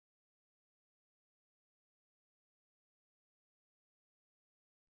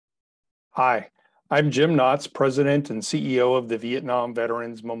Hi, I'm Jim Knotts, President and CEO of the Vietnam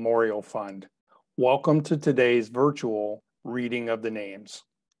Veterans Memorial Fund. Welcome to today's virtual reading of the names.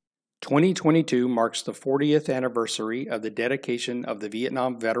 2022 marks the 40th anniversary of the dedication of the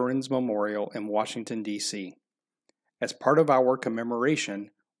Vietnam Veterans Memorial in Washington, D.C. As part of our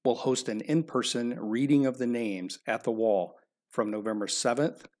commemoration, we'll host an in-person reading of the names at the wall from November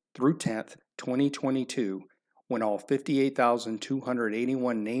 7th through 10th, 2022, when all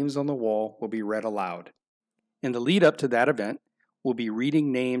 58,281 names on the wall will be read aloud. In the lead up to that event, we'll be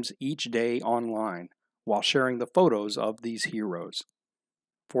reading names each day online while sharing the photos of these heroes.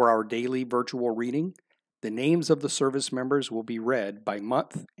 For our daily virtual reading, the names of the service members will be read by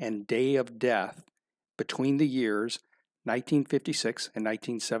month and day of death between the years 1956 and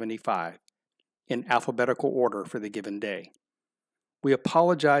 1975 in alphabetical order for the given day. We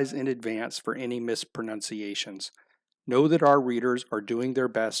apologize in advance for any mispronunciations. Know that our readers are doing their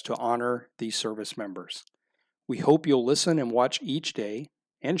best to honor these service members. We hope you'll listen and watch each day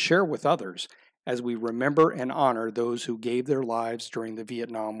and share with others as we remember and honor those who gave their lives during the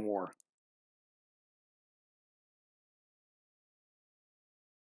Vietnam War.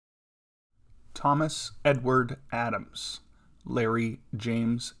 Thomas Edward Adams, Larry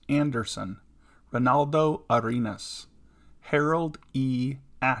James Anderson, Ronaldo Arenas, Harold E.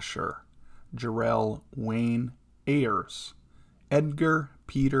 Asher, Jarrell Wayne Ayers, Edgar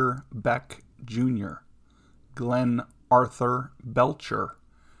Peter Beck, Jr., Glenn Arthur Belcher,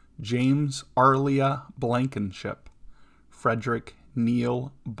 James Arlia Blankenship, Frederick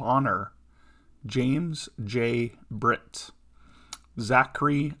Neil Bonner, James J. Britt,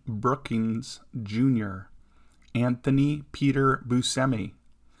 Zachary Brookings, Jr., Anthony Peter Buscemi,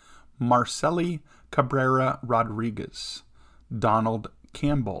 Marceli Cabrera Rodriguez, Donald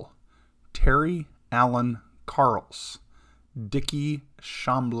Campbell, Terry Allen Carls, Dickie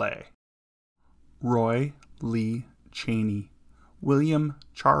Chamblay, Roy Lee Cheney, William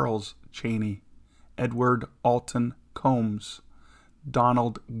Charles Cheney, Edward Alton Combs,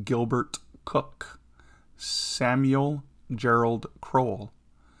 Donald Gilbert Cook, Samuel Gerald Kroll,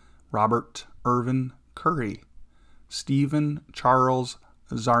 Robert Irvin Curry, Stephen Charles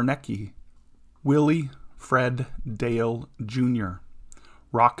Zarnecki, Willie Fred Dale Jr.,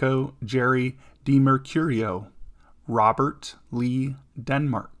 Rocco Jerry DiMercurio, Robert Lee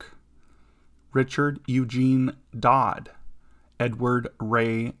Denmark, Richard Eugene Dodd, Edward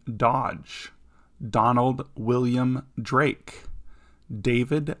Ray Dodge, Donald William Drake,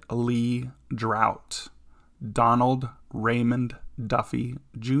 David Lee Drought, Donald Raymond Duffy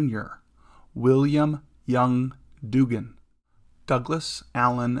Jr., William Young Dugan, Douglas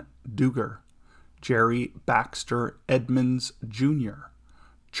Allen Duger, Jerry Baxter Edmonds Jr.,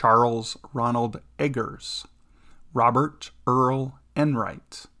 Charles Ronald Eggers, Robert Earl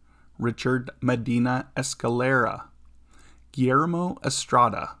Enright, Richard Medina Escalera, Guillermo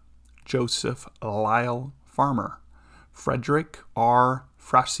Estrada, Joseph Lyle Farmer, Frederick R.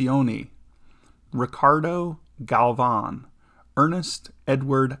 Frazioni, Ricardo Galvan, Ernest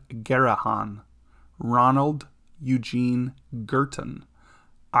Edward Garahan, Ronald Eugene Girton,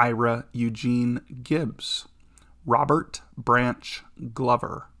 Ira Eugene Gibbs, Robert Branch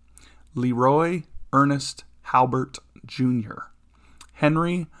Glover, Leroy Ernest Halbert Jr.,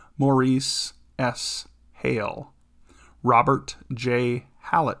 Henry Maurice S. Hale, Robert J.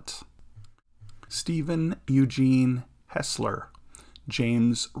 Hallett, Stephen Eugene Hessler,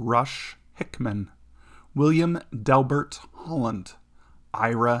 James Rush Hickman, William Delbert Holland,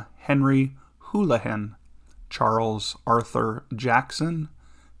 Ira Henry Houlihan, Charles Arthur Jackson,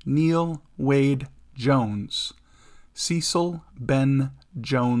 Neil Wade Jones, Cecil Ben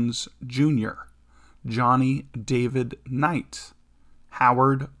Jones Jr., Johnny David Knight,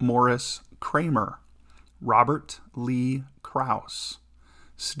 Howard Morris Kramer, Robert Lee Krause,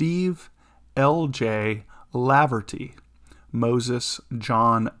 Steve L.J. Laverty, Moses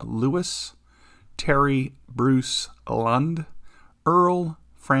John Lewis, Terry Bruce Lund, Earl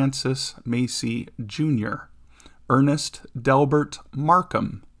Francis Macy Jr., Ernest Delbert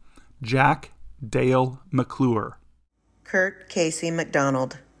Markham, Jack Dale McClure, Kurt Casey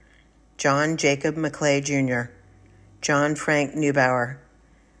McDonald, John Jacob McClay Jr., John Frank Neubauer,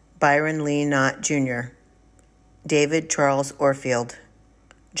 Byron Lee Knott Jr., David Charles Orfield,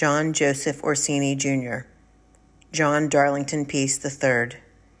 John Joseph Orsini Jr., John Darlington Peace III,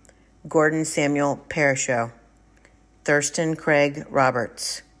 Gordon Samuel Parashow, Thurston Craig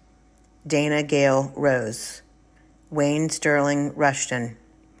Roberts, Dana Gale Rose, Wayne Sterling Rushton,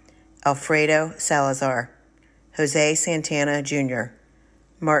 Alfredo Salazar, Jose Santana Jr.,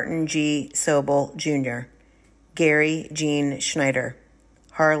 Martin G. Sobel Jr., Gary Gene Schneider,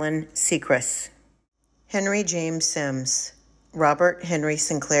 Harlan Sechrist. Henry James Sims, Robert Henry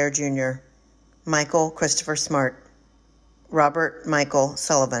Sinclair Jr., Michael Christopher Smart, Robert Michael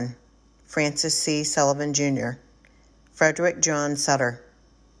Sullivan, Francis C. Sullivan Jr., Frederick John Sutter,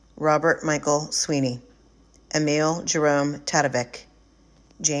 Robert Michael Sweeney, Emil Jerome Tadovic,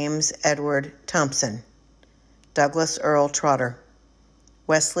 James Edward Thompson, Douglas Earl Trotter,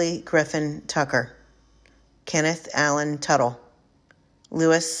 Wesley Griffin Tucker, Kenneth Allen Tuttle,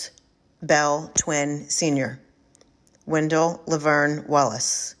 Lewis Bell Twin Sr., Wendell Laverne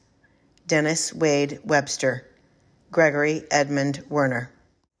Wallace, Dennis Wade Webster, Gregory Edmund Werner,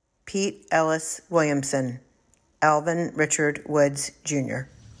 Pete Ellis Williamson, Alvin Richard Woods, Jr.